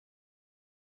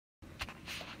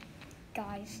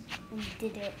Guys, we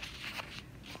did it.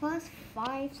 Plus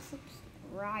 5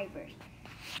 subscribers.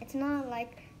 It's not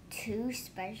like too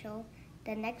special.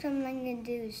 The next one I'm gonna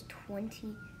do is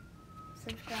 20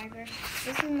 subscribers.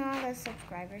 This is not a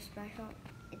subscriber special.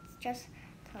 It's just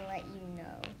to let you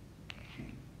know.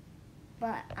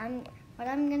 But what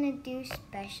I'm gonna do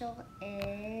special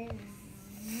is,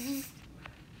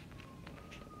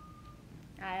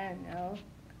 I don't know.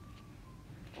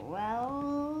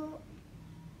 Well,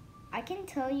 I can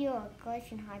tell you a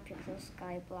glitch in Hypixel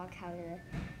Skyblock how to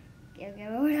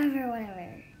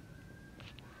whatever.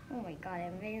 Oh my god,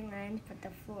 I'm very land, but the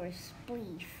floor is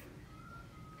spleef.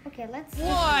 Okay, let's...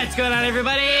 What's going on,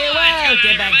 everybody? Well,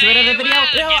 get back to another video.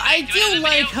 You know, I do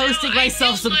like hosting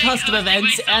myself some custom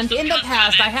events, and in the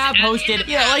past, I have hosted,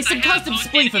 like some custom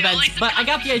spleef events, but I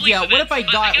got the idea, what if I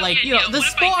got, like, the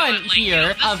spawn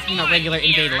here of, regular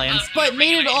Invader Lands, but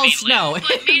made it all snow, and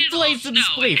play some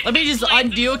spleef. Let me just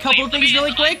undo a couple of things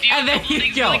really quick, and there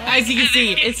you go. As you can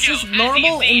see, it's just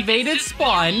normal invaded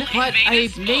spawn, but I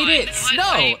made it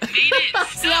snow.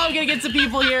 So now I'm gonna get some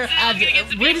people here, and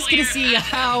we're just gonna see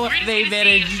how they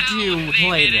managed to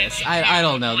play this. I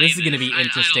don't know. This is gonna be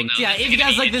interesting. So yeah, if you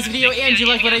guys like this video and you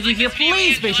like what I do here,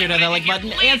 please make sure to hit that like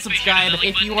button and subscribe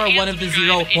if you are one of the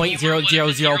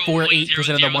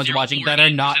 0.00048% of the ones watching that are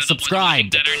not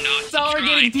subscribed. So we're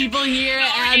getting people here,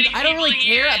 and I don't really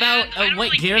care about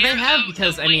what gear they have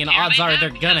because, I mean, odds are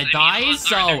they're gonna die,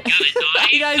 so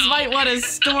you guys might want to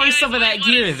store some of that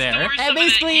gear there. And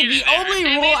basically, the only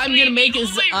rule I'm gonna make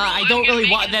is I don't really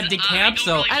want them to camp,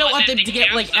 so I don't want them to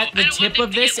get, like, at the tip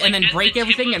of this and then break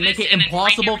everything and make it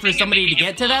impossible for somebody to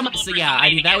get to them. So yeah, I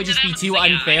mean, that would just be too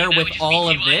unfair with all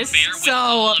of this.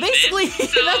 So basically,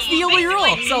 that's the only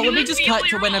rule. So let me just cut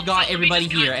to when I've got everybody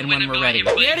here and when we're ready.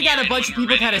 We already got a bunch of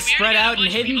people kind of spread out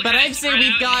and hidden, but I'd say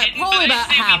we've got probably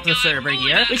about half the server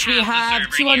here, which we have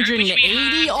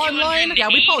 280 online. Yeah,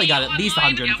 we probably got at least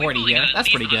 140 here. That's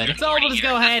pretty good. So we'll just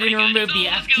go ahead and remove the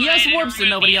FPS warp so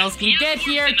nobody else can get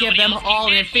here, give them all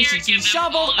an efficiency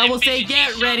shovel, and we'll say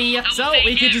get ready. So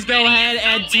we could just go ahead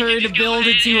and turn build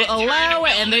to allow,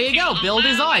 and there you go, build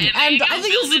is on. And I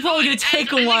think this is probably gonna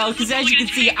take a while because, as you can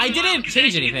see, I didn't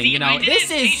change anything.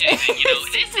 This is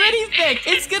it's pretty thick.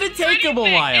 It's gonna take them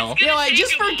a while.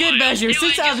 Just for good measure,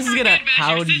 since this is gonna...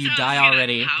 How do you die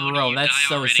already? Bro, that's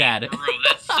so sad.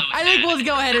 I think we'll just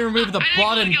go ahead and remove the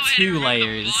bottom 2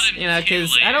 layers,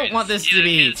 because I don't want this to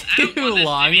be too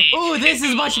long. Ooh, this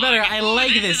is much better. I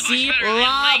like this. See? A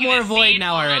lot more void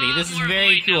now already. This is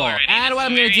very cool. And what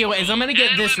I'm going to do is I'm going to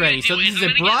get this ready. So this is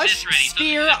a brush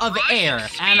sphere of air,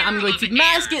 and I'm going to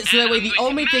mask it so that way the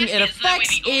only thing it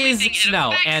affects is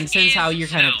snow. And since how you're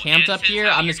kind of camped up here,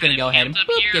 I'm just going to go ahead and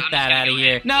boop, get that out of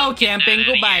here. No camping.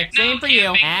 Goodbye. Same for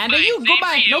you. And you.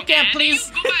 Goodbye. No camp,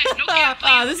 please.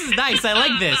 This is nice. I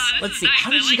like this. Let's see.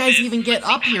 How did you guys even get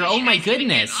up here? Oh my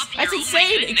goodness. That's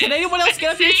insane. Can anyone else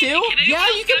get up here too? Yeah,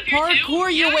 you can parkour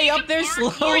your way up there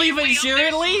slowly but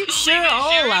surely. Sure,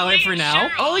 I'll allow it for now.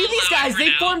 Oh, look at these guys.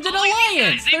 They formed an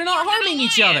alliance. They're not harming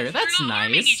each other. That's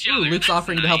nice. Ooh, Luke's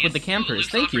offering to help with the campers.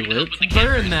 Thank you, Luke.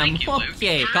 Burn them.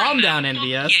 Okay, calm down,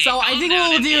 Envious. So I think what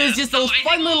we'll do is just a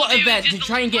fun little event to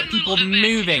try and get people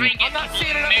moving. I'm not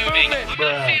seeing enough movement.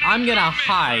 I'm gonna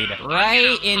hide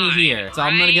right in here. So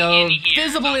I'm gonna go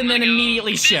visible and then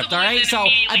immediately shift, alright? So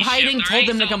I'm hiding, told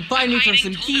them to come find me for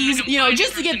some keys,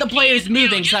 just to get the players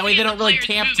moving so that way they don't really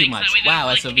camp too much.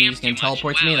 Wow, SOBs can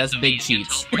teleport to me? That's big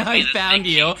cheats. I found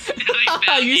you.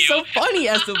 You're so funny,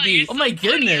 SOB. Oh my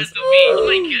goodness.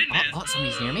 Oh,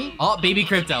 somebody's near me. Oh, baby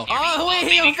crypto. Oh,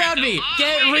 wait, he found me.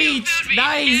 Get reached.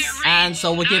 Nice. And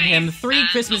so we'll give him 3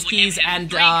 Christmas keys,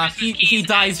 and he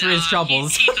dies for his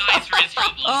troubles.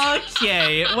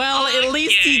 Okay, well, at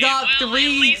least he got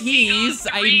 3 keys.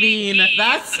 I mean,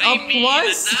 that's a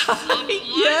plus.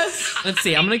 Yes. Let's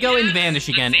see, I'm gonna go and vanish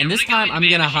again, and this time I'm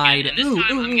gonna hide. Ooh,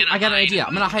 I got an idea.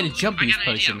 I'm gonna hide a jump boost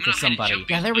potion for somebody.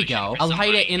 Yeah, there we go. I'll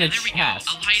hide it in a chest.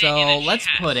 So let's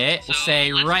put it, we'll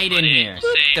say right in here.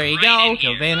 There you go.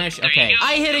 Go vanish. Okay.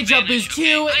 I hit a jump boost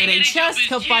too in a chest.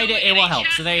 Come find it. It will help.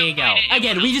 So there you go.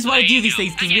 Again, we just want to do these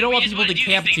things because we don't want people to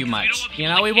camp too much.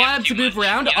 We want them to move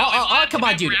around. Oh, come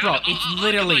on, dude. Bro, it's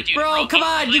literally... Bro, come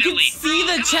on. You can see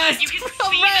the chest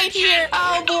from right here.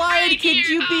 How blind could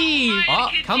you be? Oh,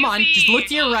 come on. Just look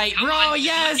to your right. Bro,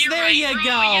 yes. There you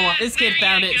go. This kid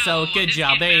found it, so good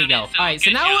job. There you go. All right,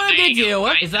 so now what I'm going to do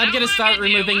is I'm going to start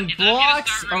removing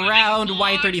blocks around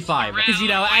Y35. Because,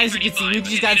 as you can see, we've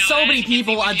just got so many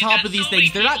people on top of these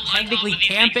things. They're not technically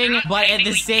camping, but at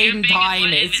the same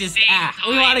time, it's just,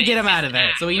 we want to get them out of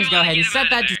there. So we can just go ahead and set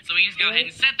that to...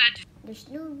 There's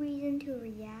no reason to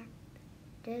react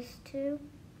this to,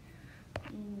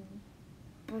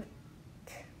 but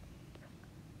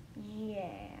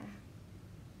yeah.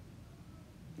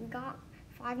 We got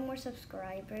 5 more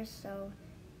subscribers, so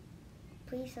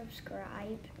please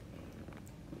subscribe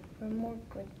for more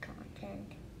good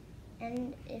content.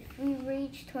 And if we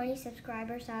reach 20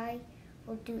 subscribers, I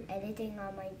will do editing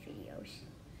on my videos.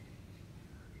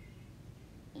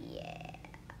 Yeah.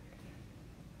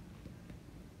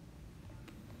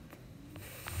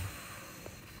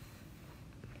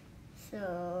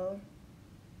 So,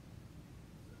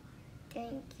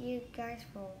 thank you guys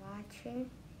for watching.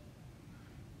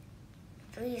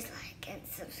 Please like and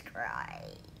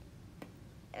subscribe.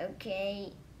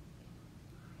 Okay.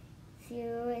 See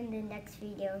you in the next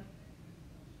video.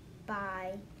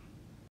 Bye.